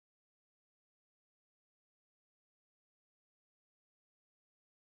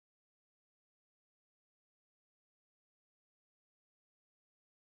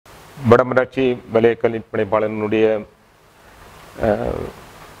வடமராட்சி வலயக்கல்வி பணிப்பாளனுடைய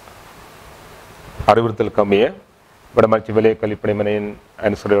அறிவுறுத்தலுக்கு அமைய வடமராட்சி வலயக்கல்வி பணிமனையின்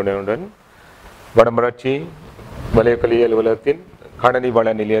அனுசரணையுடன் வடமராட்சி வலயக்கல்வி அலுவலகத்தின் கணனி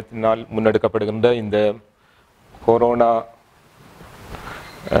வள நிலையத்தினால் முன்னெடுக்கப்படுகின்ற இந்த கொரோனா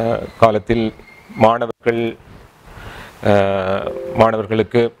காலத்தில்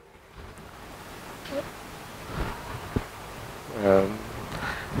மாணவர்களுக்கு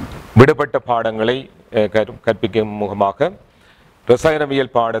விடுபட்ட பாடங்களை கற்பிக்கும் முகமாக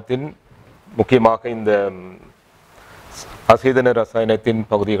ரசாயனவியல் பாடத்தின் முக்கியமாக இந்த அசேதன ரசாயனத்தின்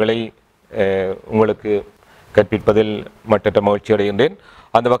பகுதிகளை உங்களுக்கு கற்பிப்பதில் மற்றற்ற மகிழ்ச்சி அடைகின்றேன்.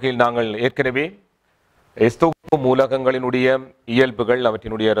 அந்த வகையில் நாங்கள் ஏற்கனவே எஸ்தோப்பு மூலகங்களினுடைய இயல்புகள்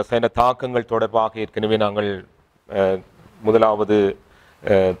அவற்றினுடைய ரசாயன தாக்கங்கள் தொடர்பாக ஏற்கனவே நாங்கள் முதலாவது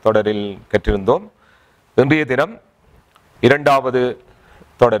தொடரில் கற்றிருந்தோம். இன்றைய தினம் இரண்டாவது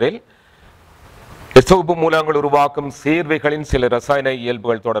தொடரில் எஸ்தோப்பு மூலகங்கள் உருவாக்கும் சேர்வைகளின் சில ரசாயன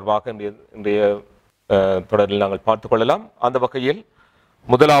இயல்புகள் தொடர்பாக இன்றைய தொடரில் நாங்கள் பார்த்துக் கொள்ளலாம். அந்த வகையில்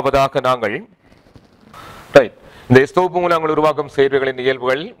முதலாவதாக நாங்கள் இந்த எஸ்தோப்பு மூலகங்கள் உருவாக்கும் சேர்வைகளின்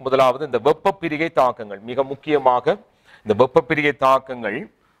இயல்புகள் முதலாவது இந்த வெப்ப பிரிகை தாக்கங்கள். மிக முக்கியமாக இந்த வெப்ப பிரிகை தாக்கங்கள்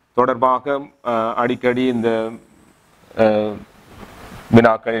தொடர்பாக அடிக்கடி இந்த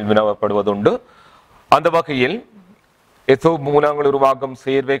வினாக்கள் வினவப்படுவதுண்டு. அந்த வகையில் எஸ்தோப்பு மூலகங்கள் உருவாக்கும்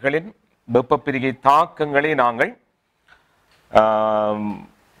சேர்வைகளின் வெப்ப பிரிகை தாக்கங்களை நாங்கள்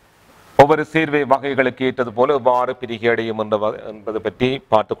ஒவ்வொரு சேர்வை வகைகளுக்கு ஏற்றது போல எவ்வாறு பிரிகை அடையும் என்பது பற்றி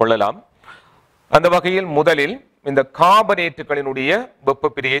பார்த்து கொள்ளலாம். அந்த வகையில் முதலில் இந்த கார்பனேட்டுகளினுடைய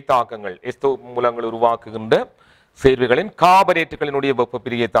வெப்ப பிரிகை தாக்கங்கள், எஸ்தோப்பு மூலங்கள் உருவாக்குகின்ற சேர்வைகளின் கார்பனேட்டுகளினுடைய வெப்ப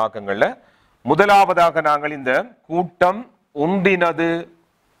பிரிகை தாக்கங்கள்ல முதலாவதாக நாங்கள் இந்த கூட்டம் ஒன்றினது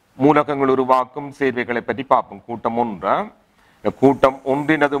மூலகங்கள் உருவாக்கும் சேர்வைகளை பற்றி பார்ப்போம். கூட்டம்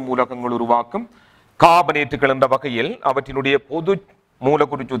ஒன்றினது மூலகங்கள் உருவாக்கும் கார்பனேட்டுகள் என்ற வகையில் அவற்றினுடைய பொது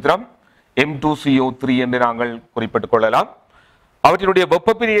மூலக்கூறு சூத்திரம் M2CO3 என்று நாங்கள் குறிப்பிட்டுக் கொள்ளலாம். அவற்றினுடைய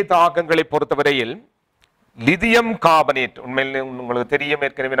வெப்ப பிரிகை தாக்கங்களை பொறுத்தவரையில் லிதியம் கார்பனேட், உண்மையில் உங்களுக்கு தெரியும்,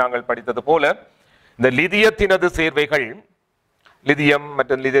 ஏற்கனவே நாங்கள் படித்தது போல இந்த லிதியத்தினது சேர்வைகள், லிதியம்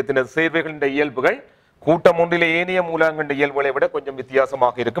மற்றும் லிதியத்தினது சேர்வைகளின் இயல்புகள் கூட்டம் ஒன்றிலே ஏனைய மூலகங்களின் இயல்புகளை விட கொஞ்சம்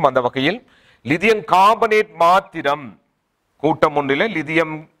வித்தியாசமாக இருக்கும். அந்த வகையில் லிதியம் கார்பனேட் மாத்திரம் கூட்டம் ஒன்றிலே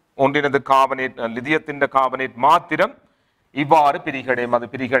லிதியம் ஒன்றினது கார்பனேட், லிதியத்தின் கார்பனேட் மாத்திரம் இவ்வாறு பிரிகடையும். அது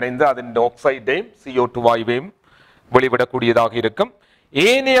பிரிகடைந்து அதன் ஆக்சைடையும் CO2 வாயுவையும் வெளிவிடக்கூடியதாக இருக்கும்.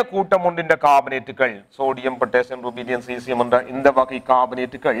 ஏனைய கூட்டம் ஒன்றின் கார்பனேட்டுகள் சோடியம், பொட்டாசியம், ருபீடியம், சீசியம் என்ற இந்த வகை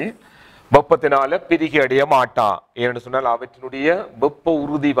கார்பனேட்டுகள் வெப்பத்தினால பிரிகை அடைய மாட்டா. ஏன்னு சொன்னால் அவற்றினுடைய வெப்ப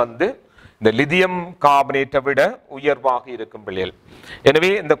உறுதி வந்து இந்த லிதியம் கார்பனேட்டை விட உயர்வாக இருக்கும் பிள்ளைகள். எனவே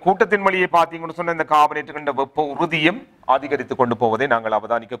இந்த கூட்டத்தின் வழியை பார்த்தீங்கன்னு சொன்ன இந்த கார்பனேட்டுகளின் வெப்ப உறுதியும் அதிகரித்து கொண்டு போவதை நாங்கள்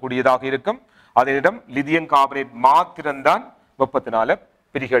அவதானிக்கக்கூடியதாக இருக்கும். அதனிடம் லிதியம் கார்பனேட் மாத்திரம்தான் வெப்பத்தினால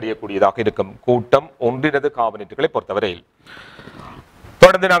பிரிகை அடையக்கூடியதாக இருக்கும் கூட்டம் ஒன்றினது கார்பனேட்டுகளை பொறுத்தவரையில்.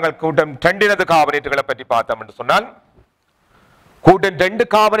 தொடர்ந்து நாங்கள் கூட்டம் 2 கார்பனேட்டுகளை பற்றி பார்த்தோம் என்று சொன்னால், கூட்டம் 2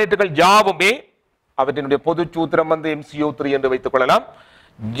 கார்பனேட்டுகள் யாவுமே அவற்றினுடைய பொது சூத்திரம் வந்து MCO3 என்று வைத்துக் கொள்ளலாம்.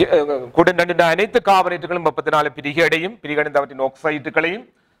 கூட்டம் 2 அனைத்து கார்பனேட்டுகளும் வெப்பத்தினால பிரிகை அடையும். பிரிகடைந்த அவற்றின் ஆக்சைட்டுகளையும்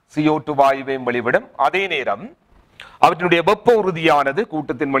CO2 வாயுவையும் வெளிவிடும். அதே நேரம் அவற்றினுடைய வெப்ப உறுதியானது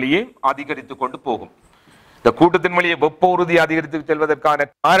கூட்டத்தின் வழியே அதிகரித்து கொண்டு போகும். இந்த கூட்டத்தின் வழியே வெப்ப உறுதி அதிகரித்து செல்வதற்கான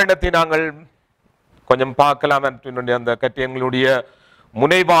காரணத்தை நாங்கள் கொஞ்சம் பார்க்கலாம். அந்த கட்டியங்களுடைய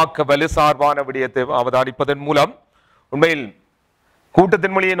முனைவாக்க வலு சார்பான விடயத்தை அவதானிப்பதன் மூலம் உண்மையில்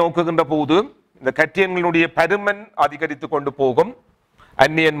கூட்டத்தின் வழியை நோக்குகின்ற போது இந்த கட்டியங்களுடைய பருமன் அதிகரித்து கொண்டு போகும்.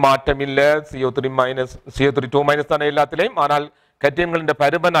 அந்நியன் மாற்றம் இல்லை, CO3 தானே எல்லாத்திலையும். ஆனால் கட்டியங்களின்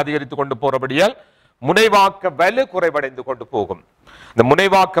பருமன் அதிகரித்து கொண்டு போறபடியால் முனைவாக்க வலு குறைவடைந்து கொண்டு போகும். இந்த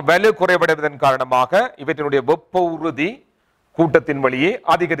முனைவாக்க வலு குறைவடைவதன் காரணமாக இவற்றினுடைய வெப்ப உறுதி கூட்டத்தின் வழியே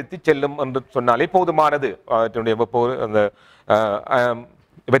அதிகரித்து செல்லும் என்று சொன்னாலே போதுமானது. அவற்றினுடைய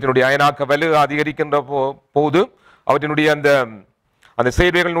இவற்றினுடைய அயனாக்க வலு அதிகரிக்கின்ற போது அவற்றினுடைய அந்த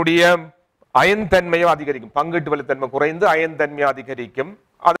சேர்வைகளினுடைய அயன்தன்மையும் அதிகரிக்கும். பங்கீட்டு வலுத்தன்மை குறைந்து அயன்தன்மை அதிகரிக்கும்.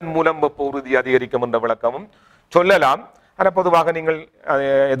 அதன் மூலம் வெப்ப உறுதி அதிகரிக்கும் என்ற விளக்கமும் சொல்லலாம். ஆனால் பொதுவாக நீங்கள்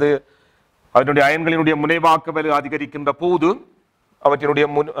அவற்றினுடைய அயன்களினுடைய முனைவாக்க வலு அதிகரிக்கின்ற போது அவற்றினுடைய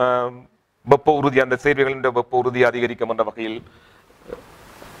வெப்ப உறுதி, அந்த சேர்வைகளின் வெப்ப உறுதி அதிகரிக்கும் என்ற வகையில்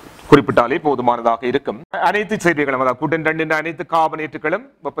குறிப்பிட்டாலே போதுமானதாக இருக்கும். அனைத்து சேர்வைகளும், அதாவது கூட்டம் 2 அனைத்து கார்பனேட்டுகளும்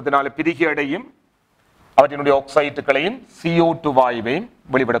வெப்பத்தினால பிரிகை அடையும். அவற்றினுடைய ஆக்சைட்டுகளையும் CO2 வாயுவையும்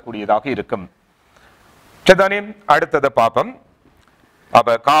வெளிவிடக்கூடியதாக இருக்கும். சரிதானே? அடுத்ததை பார்ப்போம்.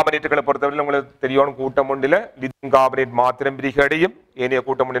 அப்ப கார்பனேட்டுகளை பொறுத்தவரை உங்களுக்கு தெரியும், கூட்டம் ஒன்றில் லித்தியம் கார்பனேட் மாத்திரம் பிரிகை அடையும். ஏனைய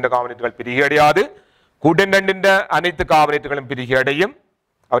கூட்டம் ஒன்றின் கார்பனேட்டுகள் பிரிகை அடையாது. கூட்டம் 2 அனைத்து கார்பனேட்டுகளும் பிரிகை அடையும்.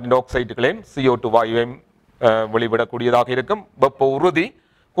 அவற்றின் ஆக்சைடுகளையும் CO2 வாயுவையும் வெளிவிடக்கூடியதாக இருக்கும். வெப்ப உறுதி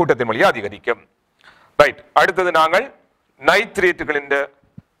கூட்டத்தின் வழியே அதிகரிக்கும். ரைட், அடுத்தது நாங்கள் நைட்ரேட்டுகளின்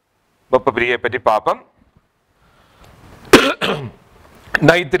வெப்ப பிரிகை பற்றி பார்ப்போம்.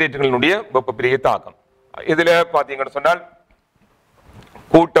 நைட்ரேட்டுகளினுடைய வெப்ப பிரிகை தாக்கம் இதுல பாத்தீங்கன்னு சொன்னால்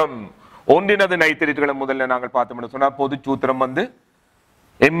கூட்டம் ஒன்றினது நைட்ரேட்டுகளை முதல்ல நாங்கள் பார்த்தோம்னு சொன்னால் பொது சூத்திரம் வந்து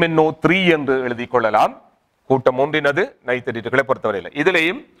MnO3 என்று எழுதி கொள்ளலாம். கூட்டம் ஒன்றினது நைட்ரேட்டுகளை பொறுத்தவரையில்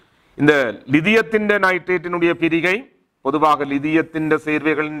இதுலேயும் இந்த லிதியத்தின் நைட்ரேட்டினுடைய பிரிகை பொதுவாக லிதியத்தின்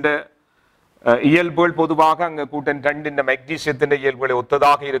சேர்வைகளின் இயல்புகள் பொதுவாக அங்க கூட்டம் 2 மெக்னீசியத்தின் இயல்புகளை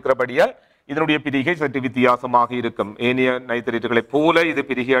ஒத்ததாக இருக்கிறபடியால் இதனுடைய பிரிகை சற்று வித்தியாசமாக இருக்கும். ஏனைய நைட்ரேட்டுகளை போல இது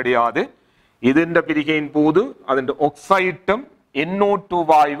பிரிகை அடையாது. இதன் பிரிகையின் போது அதன் ஆக்சைட்டும் NO2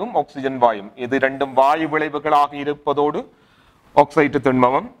 வாயுவும் ஆக்சிஜன் வாயும் இது ரெண்டும் வாயு விளைவுகளாக இருப்பதோடு ஆக்சைட்டு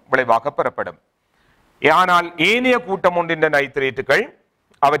திண்மமும் விளைவாக பெறப்படும். ஆனால் ஏனைய கூட்டம் ஒன்றின் நைட்ரேட்டுகள்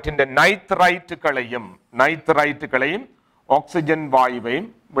அவற்றின் நைட்ரைட்டுகளையும் ஆக்சிஜன் வாயுவையும்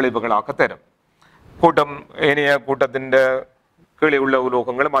விளைவுகளாக தரும். கூட்டம் ஏனைய கூட்டத்தின் கீழே உள்ள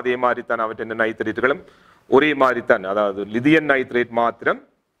உலோகங்களும் அதே மாதிரி தான் அவற்றின் நைட்ரேட்டுகளும் ஒரே மாதிரி தான், அதாவது லிதியம் நைட்ரேட் மாத்திரம்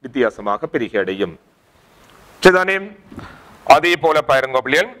வித்தியாசமாக பிரிகை அடையும். சரிதானே? அதே போல பாருங்க,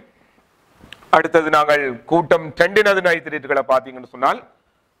 அடுத்தது நாங்கள் கூட்டம் 2 நைட்ரேட்டுகளை பார்த்தீங்கன்னு சொன்னால்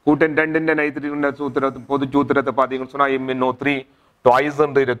கூட்டம் 2 நைட்ரேட் சூத்திரத்தை பொது சூத்திரத்தை பார்த்தீங்கன்னு சொன்னா MnO3 twice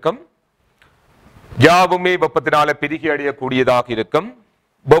என்று இருக்கும். யாவுமே வெப்பத்தினால பிரிகை அடையக்கூடியதாக இருக்கும்.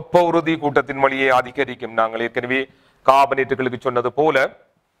 வெப்ப உறுதி கூட்டத்தின் வழியே அதிகரிக்கும். நாங்கள் ஏற்கனவே கார்பனேட்டுகளுக்கு சொன்னது போல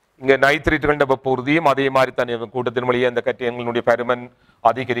இங்க நைட்ரேட்டுகளின் வெப்ப உறுதியும் அதே மாதிரி தான் கூட்டத்தின் வழியே அந்த கட்டியங்களுடைய பருமன்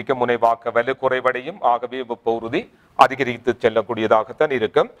அதிகரிக்க முனைவாக்க வலு குறைவடையும். ஆகவே வெப்ப உறுதி அதிகரித்து செல்லக்கூடியதாகத்தான்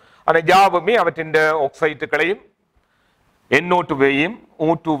இருக்கும். ஆனால் யாவுமே அவற்றின் ஆக்சைட்டுகளையும் NO2வையும்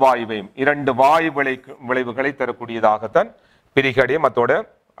O2 வாயுவையும் 2 வாயு விளைவுகளை தரக்கூடியதாகத்தான் பிரிகடையும். அத்தோட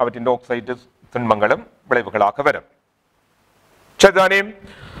அவற்றின் ஆக்சைடு திண்மங்களும் விளைவுகளாக வரும். சரிதானே?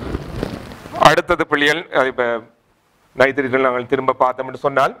 அடுத்தது பிள்ளைகள் இப்ப நைட்ரேட்டுகள் நாங்கள் திரும்ப பார்த்தோம் என்று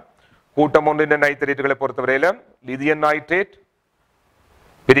சொன்னால் கூட்டம் ஒன்றின் நைட்ரேட்டுகளை பொறுத்தவரையில லிதியம் நைட்ரேட்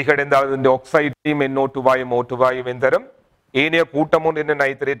பிரிகடைந்த ஆக்சைடையும் NO2 வாயும் O2 வாயுவையும் தரும். ஏனைய கூட்டம் ஒன்றின்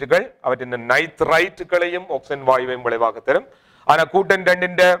நைட்ரேட்டுகள் அவற்றின் நைட்ரைட்டுகளையும் ஆக்சிஜன் வாயுவையும் விளைவாக தரும். ஆனா கூட்டம்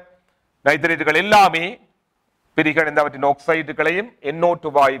 2 நைட்ரேட்டுகள் எல்லாமே பிரிகடைந்த அவற்றின் ஆக்சைடுகளையும்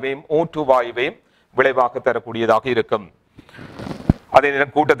NO2 வாயுவையும் O2 வாயுவையும் விளைவாக தரக்கூடியதாக இருக்கும். அதே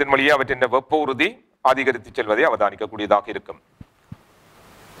நேரம் கூட்டத்தின் வழியே அவற்றின் வெப்ப உறுதி அதிகரித்து செல்வதை அவதானிக்கக்கூடியதாக இருக்கும்.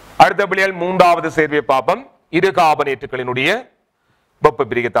 அடுத்த பிள்ளைகள் 3வது சேர்வை பாப்பம். இரு கார்பனேட்டுகளினுடைய வெப்ப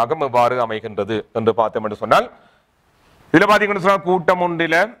பிரிகை தாக்கம் எவ்வாறு அமைகின்றது என்று பார்த்தோம் என்று சொன்னால் இதுல பாத்தீங்கன்னு சொன்னா கூட்டம்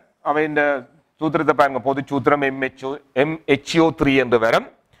ஒன்றில அவை இந்த சூத்திரத்தை பாருங்க, பொது சூத்திரம் MHO3 என்று வரும்.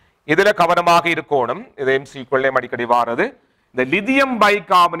 இதுல கவனமாக இருக்கணும். இது MCக்குள்ளே அடிக்கடி வாரது. இந்த லிதியம்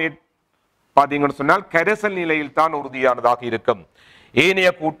பைகார்பனேட் பாத்தீங்கன்னு சொன்னால் கரைசல் நிலையில் தான் உறுதியானதாக இருக்கும். ஏனைய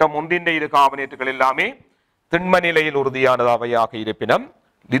கூட்டம் ஒன்றின் இரு கார்பனேட்டுகள் எல்லாமே திண்ம நிலையில் உறுதியானதாக இருப்பினும்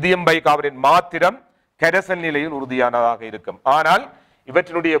லிதியம் பைகார்பனேட் மாத்திரம் கரைசல் நிலையில் உறுதியானதாக இருக்கும். ஆனால்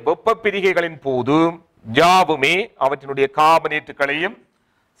இவற்றினுடைய வெப்ப பிரிகைகளின் போது யாவுமே அவற்றினுடைய கார்பனேட்டுகளையும்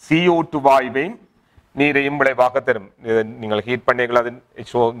CO2 வாயுவையும் நீரையும் விளைவாக தரும். நீங்கள் ஹீட் பண்ணீர்கள் அது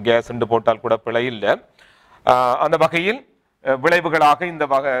கேஸ் என்று போட்டால் கூட பிழை இல்லை. அந்த வகையில் விளைவுகளாக இந்த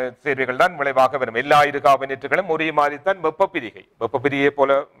வகை சேர்வைகள் தான் விளைவாக வரும். எல்லா இரு கார்பனேட்டுகளும் ஒரே மாதிரி தான் வெப்ப பிரிகை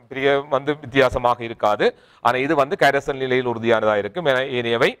போல பிரிகை வந்து வித்தியாசமாக இருக்காது. ஆனா இது வந்து கரைசல் நிலையில் உறுதியானதாக இருக்கும்.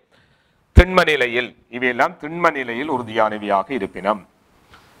 ஏனையவை திண்ம நிலையில், இவையெல்லாம் திண்ம நிலையில் உறுதியானவையாக இருப்பினும்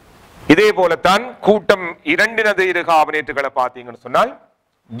இதே போலத்தான் கூட்டம் 2 இரு கார்பனேட்டுகளை பார்த்தீங்கன்னு சொன்னால்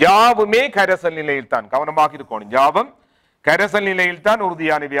யாவுமே கரைசல் நிலையில் தான், கவனமாக இருக்கணும், யாவும் கரைசல் நிலையில் தான்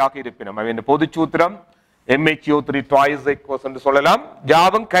உறுதியானவையாக இருப்பினும் அவை பொது சூத்திரம் MHO3 twice என்று சொல்லலாம்.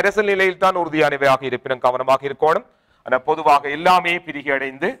 யாவும் கரைசல் நிலையில் தான் உறுதியானவையாக இருப்பினும் கவனமாக இருக்கணும். ஆனால் பொதுவாக எல்லாமே பிரிகை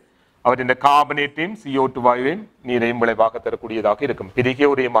அடைந்து அவற்றின் கார்பனேட்டையும் CO2 வாயுவையும் நீரையும் விளைவாக தரக்கூடியதாக இருக்கும். பிரிகை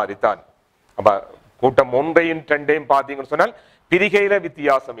ஒரே மாதிரி தான். அப்ப கூட்டம் 1 2 பார்த்தீங்கன்னு சொன்னால் பிரிகையில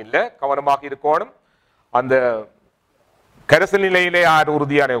வித்தியாசம் இல்லை, கவனமாக இருக்கணும். அந்த கரைசல் நிலையிலே யார்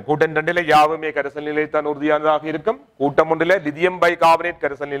உறுதியான கூட்டம் 2 யாவுமே கரைசல் நிலையில் தான் உறுதியானதாக இருக்கும். கூட்டம் 1 லிதியம் பைகார்பனேட்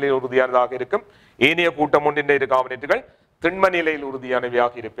கரைசல் நிலையில் உறுதியானதாக இருக்கும். ஏனைய கூட்டம் 1 இரு கார்பனேட்டுகள் திண்ம நிலையில்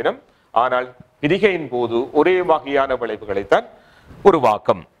உறுதியானவையாக இருப்பினும் ஆனால் பிரிகையின் போது ஒரே வகையான விளைவுகளைத்தான்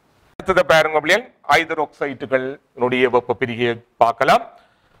உருவாக்கும். அடுத்தது பாருங்க, ஹைட்ரோக்சைட்டுகளுடைய வெப்ப பிரிகையை பார்க்கலாம்.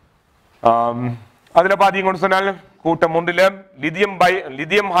 அதுல பாத்தீங்கன்னு சொன்னால் கூட்டம் 1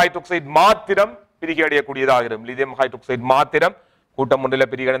 லிதியம் ஹைட்ரோக்சைடு மாத்திரம் பிரிகை அடையக்கூடியதாக இருக்கும். லிதியம் ஹைட்ரோக்சைடு மாத்திரம் கூட்டம் 1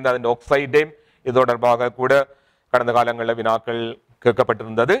 பிரிகடைந்த அதன் ஆக்சைடையும் இது தொடர்பாக கூட கடந்த காலங்களில் வினாக்கள்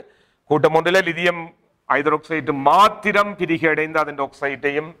கேட்கப்பட்டிருந்தது. கூட்டம் 1 லிதியம் ஹைட்ரோக்சைடு மாத்திரம் பிரிகையடைந்து அதன்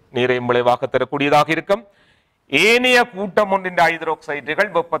ஆக்சைடையும் நீரையும் விளைவாக தரக்கூடியதாக இருக்கும். ஏனைய கூட்டம் ஒன்றின் ஹைட்ரோக்சைடுகள்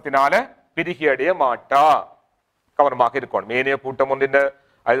வெப்பத்தினால பிரிகையடைய மாட்டா. கவனமாக இருக்கணும். ஏனைய கூட்டம் ஒன்றின்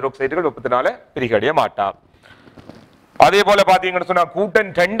ஹைட்ரோக்சைடுகள் வெப்பத்தினால பிரிகையடைய மாட்டா. அதே போல பாத்தீங்கன்னு சொன்னா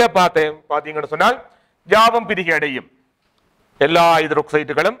கூட்டம் 2 பாத்தீங்கன்னு சொன்னால் யாவும் பிரிகையடையும். எல்லா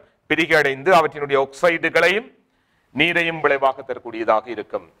ஹைட்ரோக்சைடுகளும் பிரிகையடைந்து அவற்றினுடைய ஆக்சைடுகளையும் நீரையும் விளைவாக தரக்கூடியதாக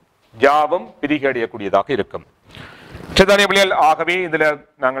இருக்கும். யாவும் பிரிகையடையக்கூடியதாக இருக்கும். ஆகவே இதுல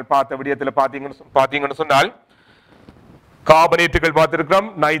நாங்கள் பார்த்த விடயத்தில் பாத்தீங்கன்னு சொன்னால் கார்பனேட்டுகள் பார்த்திருக்கிறோம்,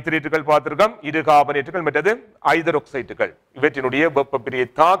 நைட்ரேட்டுகள் பார்த்திருக்கிறோம், இரு கார்பனேட்டுகள் மற்றது ஹைட்ரோக்சைடுகள். இவற்றினுடைய வெப்பப்பிரிய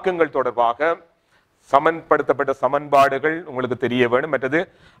தாக்கங்கள் தொடர்பாக சமன்படுத்தப்பட்ட சமன்பாடுகள் உங்களுக்கு தெரிய வேண்டும். மற்றது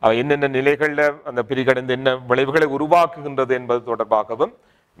என்னென்ன நிலைகள்ல அந்த பிரிகடைந்து என்ன விளைவுகளை உருவாக்குகின்றது என்பது தொடர்பாகவும்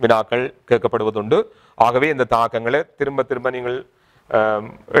வினாக்கள் கேட்கப்படுவதுண்டு. ஆகவே இந்த தாக்கங்களை திரும்ப திரும்ப நீங்கள்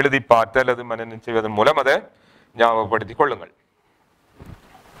எழுதி பார்த்து அல்லது மனனம் செய்வதன் மூலம் அதை ஞாபகப்படுத்திக் கொள்ளுங்கள்.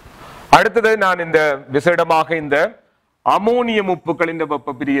 அடுத்தது நான் இந்த விசேடமாக இந்த அமோனியம் உப்புகளின்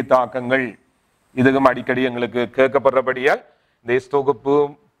வெப்பப்பிரிய தாக்கங்கள் இதுவும் அடிக்கடி எங்களுக்கு கேட்கப்படுறபடியால் இந்த தொகுப்பு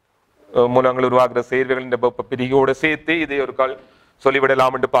மூலங்கள் உருவாக்குற சேர்வைகளின் வெப்பப்பிரிகையோடு சேர்த்து இதை ஒரு கால்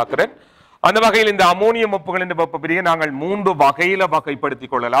சொல்லிவிடலாம் என்று பார்க்கிறேன். அந்த வகையில் இந்த அமோனியம் உப்புகளின் வெப்பப்பிரிகை நாங்கள் 3 வகையில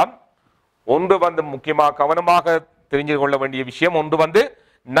வகைப்படுத்திக் கொள்ளலாம். ஒன்று முக்கியமாக கவனமாக தெரிஞ்சு கொள்ள வேண்டிய விஷயம், ஒன்று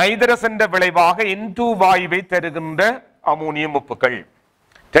நைதரசன் விளைவாக N2 வாயுவை தருகின்ற அமோனியம் உப்புகள்.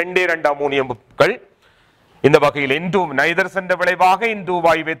 2 அமோனியம் உப்புகள் இந்த வகையில் N2 நைதரசன் விளைவாக N2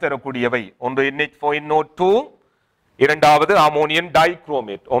 வாயுவை தரக்கூடியவை. ஒன்று NH4NO2, இரண்டாவது அமோனியம்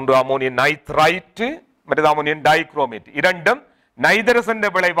டைக்ரோமேட். ஒன்று அமோனியம் நைட்ரைட், மற்றது அமோனியம் டைக்ரோமேட். இரண்டும் நைதரசன்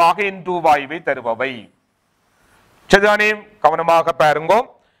விளைவாக N2 வாயுவை தருபவை. சரிதானே? கவனமாக பாருங்க.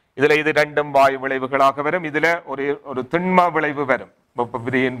 இதுல இது 2 வாயு விளைவுகளாக வரும். இதுல ஒரு திண்ம விளைவு வரும்.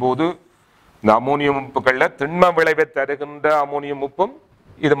 வெப்பப்பிரிகையின் போது இந்த அமோனியம் உப்புகள்ல திண்ம விளைவை தருகின்ற அமோனியம் உப்பும்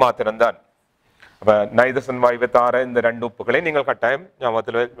இது மாத்திரம்தான். அப்ப நைதரசன் வாயுவை தார இந்த 2 உப்புகளை நீங்கள் கட்டாயம்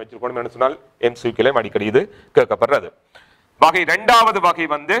ஞாபகத்தில் வச்சிருக்கணும் என்று சொன்னால் MCQ அடிக்கடி இது கேட்கப்படுறது. வகை 2வது வகை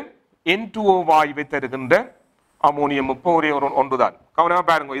N2O வாயுவை தருகின்ற அமோனியம் உப்பு ஒரே ஒன்றுதான். கவனமா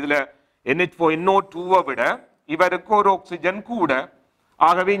பாருங்க. இதுல NH4NO2 விட இவருக்கு ஒரு ஆக்சிஜன் கூட.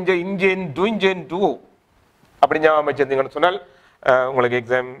 ஆகவே N2 அப்படி ஞாபகம் வச்சிருந்தீங்கன்னு சொன்னால் உங்களுக்கு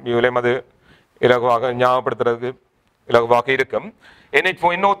எக்ஸாம் வியூலையும் அது இலகுவாக ஞாபகப்படுத்துறதுக்கு இலகுவாக இருக்கும்.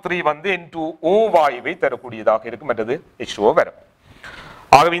 NH4NO3 N2O வாயுவை தரக்கூடியதாக இருக்கும். மற்றது H2O வரும்.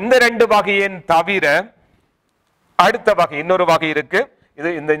 ஆகவே இந்த 2 வகையின் தவிர அடுத்த வகை இன்னொரு வகை இருக்கு. இது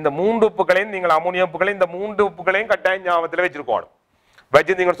இந்த 3 உப்புகளையும் நீங்கள் அமோனியம் உப்புகளையும் இந்த 3 உப்புகளையும் கட்டாயம் ஞாபகத்தில் வச்சிருக்கணும்.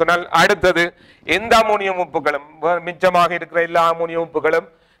 வச்சிருந்தீங்கன்னு சொன்னால் அடுத்தது எந்த அமோனியம் உப்புகளும் மிச்சமாக இருக்கிற எல்லா அமோனியம் உப்புகளும்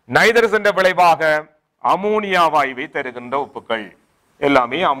நைதரசன் விளைவாக அமோனியா வாயுவை தருகின்ற உப்புகள்.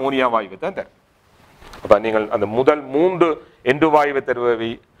 எல்லாமே அமோனியா வாயுவை தான் தரும். அப்ப நீங்கள் அந்த முதல் 3 N2 வாயுவை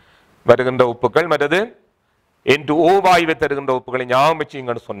தருபவை வருகின்ற உப்புகள் மற்றது N2O வாயுவை தருகின்ற உப்புகளை ஞாபகம்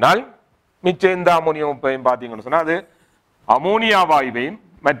வச்சீங்கன்னு சொன்னால் மிச்சம் எந்த அமோனியம் உப்பையும் பார்த்தீங்கன்னு சொன்னால் அது அமோனியா வாயுவையும்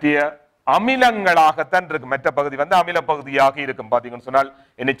மற்ற அமிலங்களாகத்தான் இருக்கு. மற்ற பகுதி அமில பகுதியாக இருக்கும். பாத்தீங்கன்னு சொன்னால்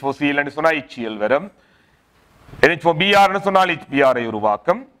NH4Cl சொன்னா HCl வரும். NH4Br சொன்னால் HBr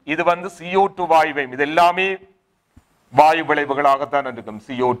உருவாக்கும். இது CO2 வாயுவையும் இது எல்லாமே வாயு விளைவுகளாகத்தான் இருக்கும்.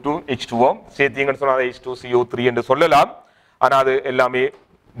 CO2 H2O சேர்த்தீங்கன்னு சொன்னால் H2CO3 என்று சொல்லலாம். ஆனா அது எல்லாமே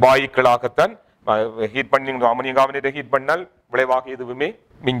வாயுக்களாகத்தான் ஹீட் பண்ணி அமோனியம் கார்பனேட்டை ஹீட் பண்ணால் விளைவாக எதுவுமே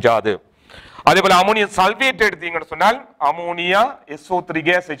மிஞ்சாது. அதே போல அமோனியம் சல்பேட் எடுத்தீங்கன்னு சொன்னால் அமோனியா SO3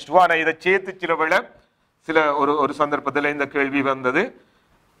 கேஸ் H2O. ஆனா இதை சேர்த்து சில ஒரு சந்தர்ப்பத்தில் இந்த கேள்வி வந்தது.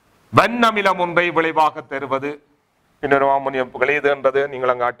 வன்னமிலம் ஒன்றை விளைவாக தருவது இன்னொரு அமோனியம் உப்புகளை இது என்றது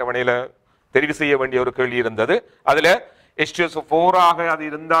நீங்கள் அங்க அட்டவணையில தெரிவு செய்ய வேண்டிய ஒரு கேள்வி இருந்தது. அதுல H2SO4 ஆக அது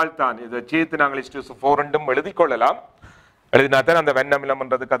இருந்தால் தான் இதை சேர்த்து நாங்கள் H2SO4 என்றும் எழுதி கொள்ளலாம். எழுதினாத்தான் அந்த வெண்ணமிலம்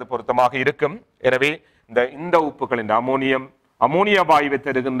என்றதுக்கு அது பொருத்தமாக இருக்கும். எனவே இந்த உப்புகள் இந்த அமோனியா வாயுவை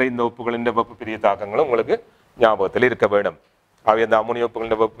தருகின்ற இந்த உப்புகளின் வெப்பப்பிரிய தாக்கங்களும் உங்களுக்கு ஞாபகத்தில் இருக்க வேண்டும். ஆகவே அந்த அமோனியா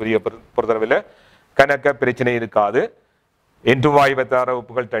உப்புகளின் வெப்பப்பிரிய பொறுத்தளவில் கணக்க பிரச்சனை இருக்காது. N2 வாயுவை தார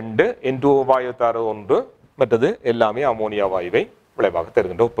உப்புகள் 2, N2O வாயு தார 1, மற்றது எல்லாமே அமோனியா வாயுவை விளைவாக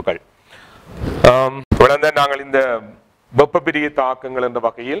தருகின்ற உப்புகள். நாங்கள் இந்த வெப்பப்பிரிய தாக்கங்கள் என்ற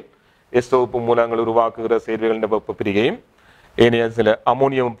வகையில் உப்பு மூலங்கள் உருவாக்குகிற சேர்வைகளின் வெப்பப்பிரிகையும் ஏனைய சில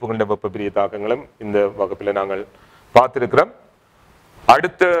அமோனியம் உப்புகளின் வெப்பப்பிரிய தாக்கங்களும் இந்த வகுப்பில் நாங்கள் பார்த்திருக்கிறோம்.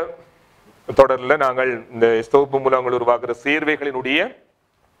 அடுத்த தொடரில் நாங்கள் இந்த உப்பு மூலங்கள் உருவாக்குகிற சேர்வைகளினுடைய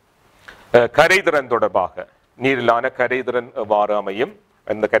கரைதிறன் தொடர்பாக நீரிலான கரைதிறன் எவ்வாறு அமையும்,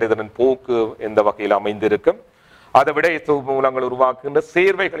 அந்த கரைதிறன் போக்கு எந்த வகையில் அமைந்திருக்கும், அதை விட உப்பு மூலங்கள் உருவாக்குகின்ற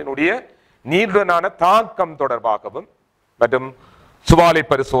சேர்வைகளினுடைய நீருடனான தாக்கம் தொடர்பாகவும் மற்றும் சுவாலை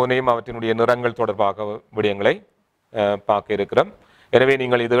பரிசோதனையும் அவற்றினுடைய நிறங்கள் தொடர்பாக விடயங்களை பார்க்க இருக்கிறோம். எனவே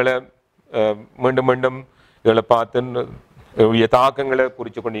நீங்கள் இதுகளை மீண்டும் மீண்டும் இதில் பார்த்து தாக்கங்களை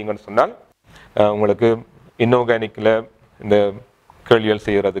குறித்து கொண்டீங்கன்னு சொன்னால் உங்களுக்கு இன்ஆர்கானிக்கில் இந்த கேள்விகள்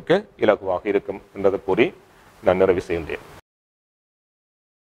செய்கிறதுக்கு இலகுவாக இருக்கும் என்றதை கூறி நான் நிறைவு செய்கின்றேன்.